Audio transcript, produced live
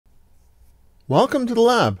Welcome to the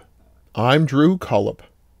lab. I'm Drew Collop.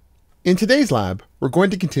 In today's lab, we're going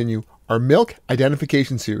to continue our milk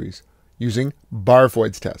identification series using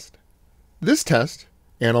Barfoed's test. This test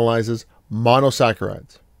analyzes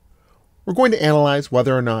monosaccharides. We're going to analyze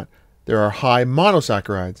whether or not there are high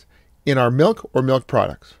monosaccharides in our milk or milk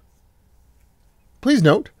products. Please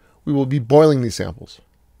note, we will be boiling these samples.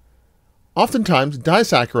 Oftentimes,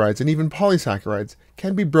 disaccharides and even polysaccharides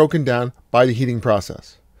can be broken down by the heating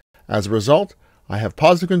process. As a result, I have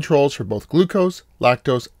positive controls for both glucose,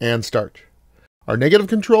 lactose, and starch. Our negative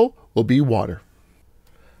control will be water.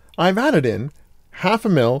 I've added in half a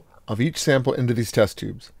ml of each sample into these test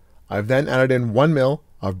tubes. I've then added in 1 ml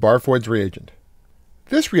of Barfoed's reagent.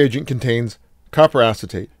 This reagent contains copper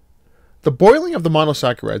acetate. The boiling of the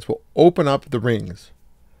monosaccharides will open up the rings.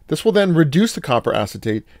 This will then reduce the copper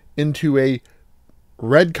acetate into a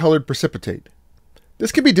red-colored precipitate.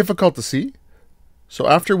 This can be difficult to see, so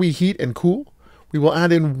after we heat and cool, we will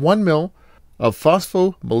add in 1 ml of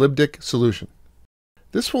phosphomolybdic solution.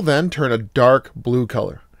 This will then turn a dark blue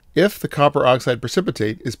color if the copper oxide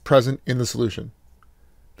precipitate is present in the solution.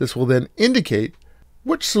 This will then indicate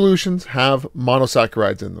which solutions have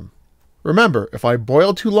monosaccharides in them. Remember, if I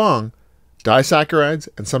boil too long, disaccharides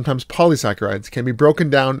and sometimes polysaccharides can be broken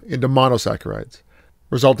down into monosaccharides,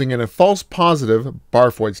 resulting in a false positive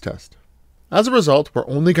Barfoed's test. As a result, we're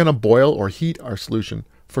only going to boil or heat our solution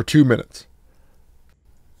for 2 minutes.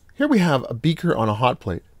 Here we have a beaker on a hot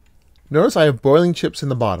plate. Notice I have boiling chips in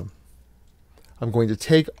the bottom. I'm going to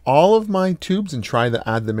take all of my tubes and try to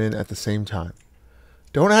add them in at the same time.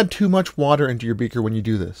 Don't add too much water into your beaker when you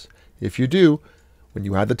do this. If you do, when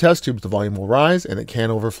you add the test tubes, the volume will rise and it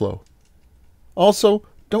can overflow. Also,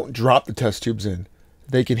 don't drop the test tubes in.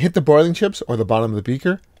 They can hit the boiling chips or the bottom of the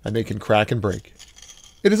beaker and they can crack and break.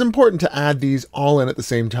 It is important to add these all in at the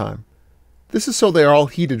same time. This is so they are all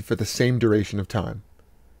heated for the same duration of time.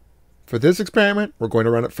 For this experiment, we're going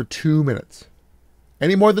to run it for 2 minutes.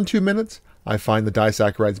 Any more than 2 minutes, I find the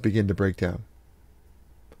disaccharides begin to break down.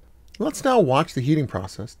 Let's now watch the heating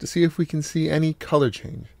process to see if we can see any color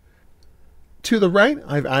change. To the right,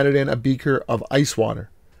 I've added in a beaker of ice water.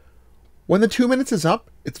 When the 2 minutes is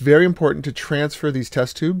up, it's very important to transfer these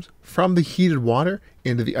test tubes from the heated water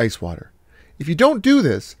into the ice water. If you don't do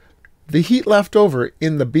this, the heat left over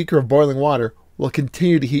in the beaker of boiling water will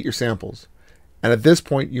continue to heat your samples. And at this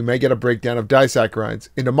point, you may get a breakdown of disaccharides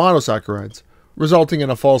into monosaccharides, resulting in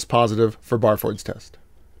a false positive for Barfoed's test.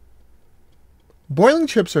 Boiling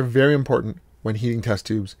chips are very important when heating test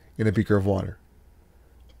tubes in a beaker of water.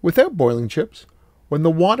 Without boiling chips, when the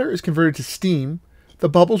water is converted to steam, the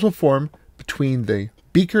bubbles will form between the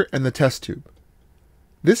beaker and the test tube.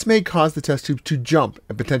 This may cause the test tube to jump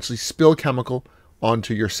and potentially spill chemical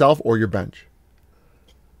onto yourself or your bench.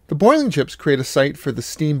 The boiling chips create a site for the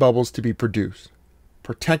steam bubbles to be produced,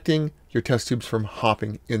 protecting your test tubes from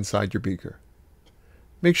hopping inside your beaker.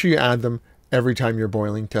 Make sure you add them every time you're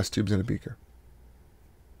boiling test tubes in a beaker.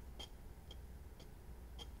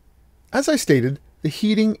 As I stated, the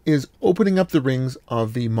heating is opening up the rings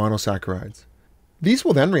of the monosaccharides. These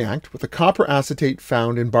will then react with the copper acetate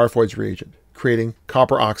found in Barfoed's reagent, creating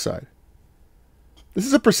copper oxide. This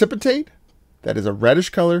is a precipitate that is a reddish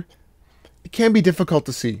color. It can be difficult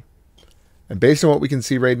to see. And based on what we can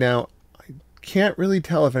see right now, I can't really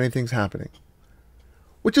tell if anything's happening.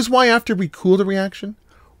 Which is why after we cool the reaction,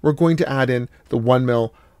 we're going to add in the 1 ml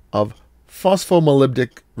of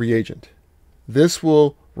phosphomolybdic reagent. This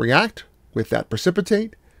will react with that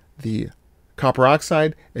precipitate, the copper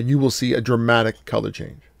oxide, and you will see a dramatic color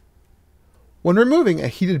change. When removing a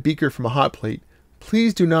heated beaker from a hot plate,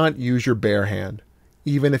 please do not use your bare hand,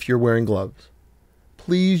 even if you're wearing gloves.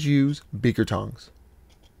 Please use beaker tongs.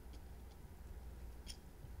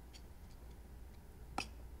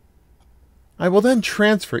 I will then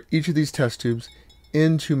transfer each of these test tubes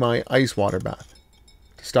into my ice water bath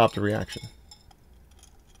to stop the reaction.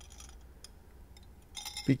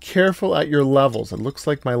 Be careful at your levels. It looks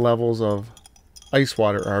like my levels of ice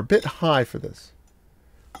water are a bit high for this.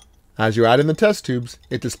 As you add in the test tubes,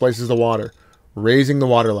 it displaces the water, raising the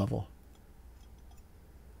water level.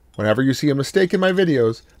 Whenever you see a mistake in my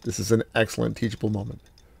videos, this is an excellent teachable moment.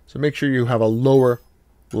 So make sure you have a lower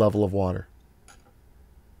level of water.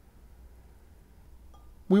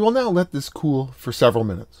 We will now let this cool for several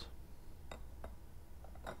minutes.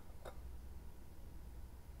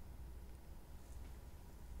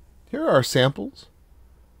 Here are our samples.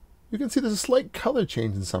 You can see there's a slight color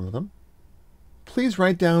change in some of them. Please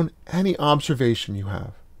write down any observation you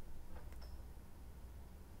have.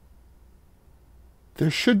 There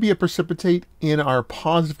should be a precipitate in our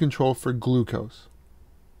positive control for glucose.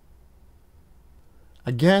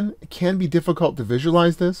 Again, it can be difficult to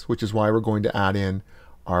visualize this, which is why we're going to add in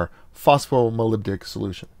our phosphomolybdic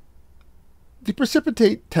solution. The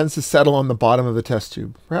precipitate tends to settle on the bottom of the test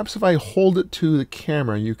tube. Perhaps if I hold it to the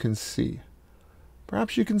camera, you can see.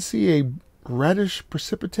 Perhaps you can see a reddish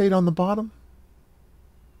precipitate on the bottom.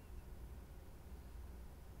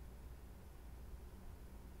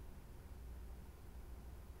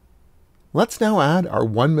 Let's now add our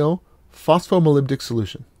 1 ml phosphomolybdic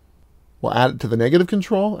solution. We'll add it to the negative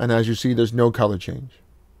control, and as you see, there's no color change.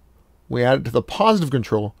 We add it to the positive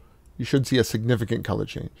control, you should see a significant color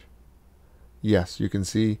change. Yes, you can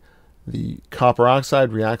see the copper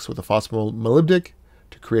oxide reacts with the phosphomolybdic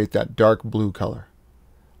to create that dark blue color.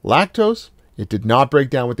 Lactose, it did not break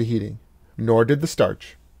down with the heating, nor did the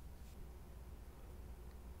starch.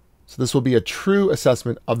 So this will be a true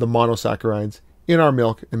assessment of the monosaccharides in our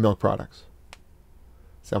milk and milk products.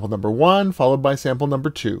 Sample number 1 followed by sample number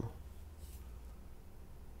 2.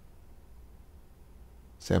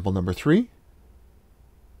 Sample number 3.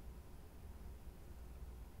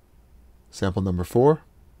 Sample number 4.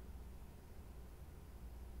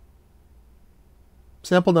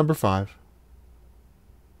 Sample number 5.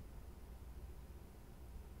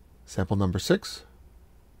 Sample number 6.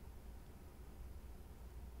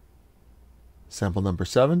 Sample number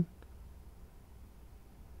 7.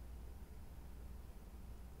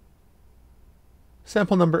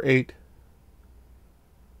 Sample number 8.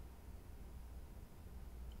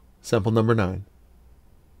 Sample number 9.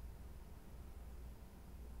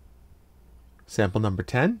 Sample number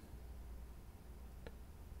 10.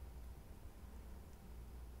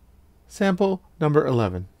 Sample number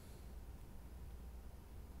 11.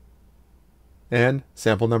 And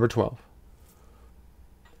sample number 12.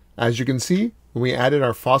 As you can see, when we added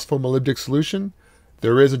our phosphomolybdic solution,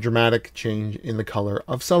 there is a dramatic change in the color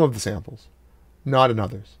of some of the samples, not in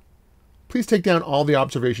others. Please take down all the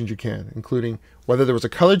observations you can, including whether there was a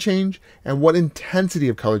color change and what intensity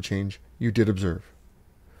of color change you did observe.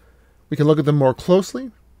 We can look at them more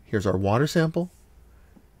closely. Here's our water sample.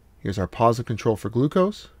 Here's our positive control for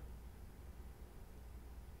glucose.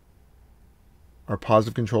 Our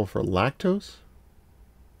positive control for lactose.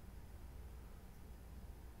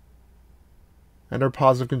 And our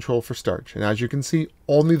positive control for starch. And as you can see,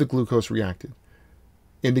 only the glucose reacted,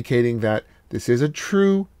 indicating that this is a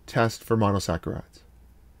true test for monosaccharides.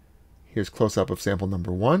 Here's close-up of sample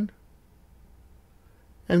number 1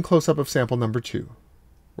 and close-up of sample number 2.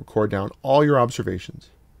 Record down all your observations.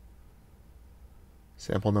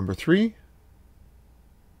 Sample number 3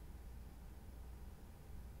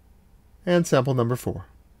 and sample number 4.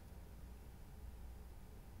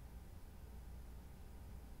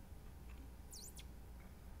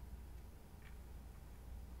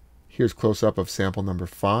 Here's close-up of sample number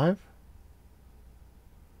 5.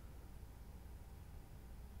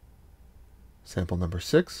 Sample number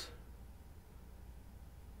 6.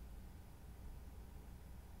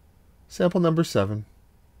 Sample number 7.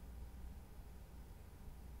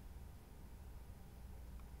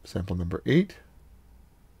 Sample number 8.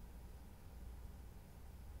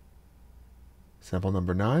 Sample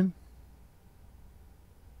number 9.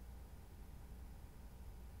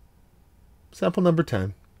 Sample number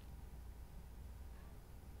 10.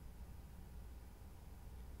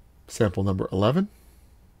 Sample number 11.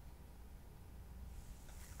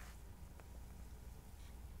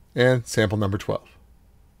 And sample number 12.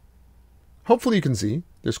 Hopefully you can see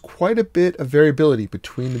there's quite a bit of variability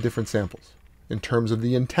between the different samples in terms of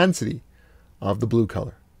the intensity of the blue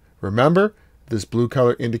color. Remember, this blue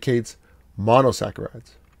color indicates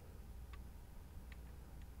monosaccharides.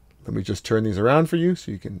 Let me just turn these around for you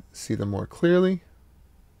so you can see them more clearly.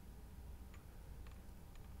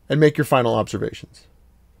 And make your final observations.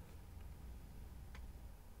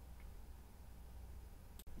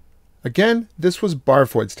 Again, this was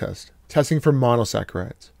Barfoed's test, testing for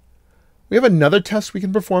monosaccharides. We have another test we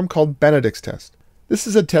can perform called Benedict's test. This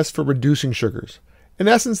is a test for reducing sugars. In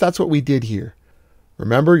essence, that's what we did here.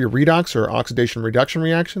 Remember your redox or oxidation-reduction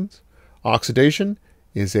reactions? Oxidation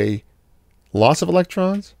is a loss of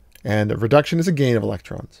electrons, and a reduction is a gain of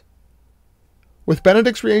electrons. With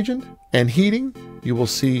Benedict's reagent and heating, you will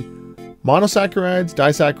see monosaccharides,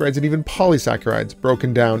 disaccharides, and even polysaccharides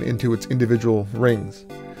broken down into its individual rings.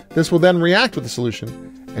 This will then react with the solution,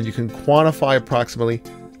 and you can quantify approximately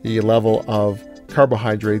the level of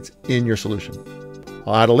carbohydrates in your solution.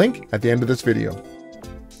 I'll add a link at the end of this video.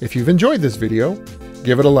 If you've enjoyed this video,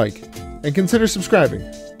 give it a like and consider subscribing.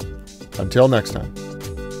 Until next time.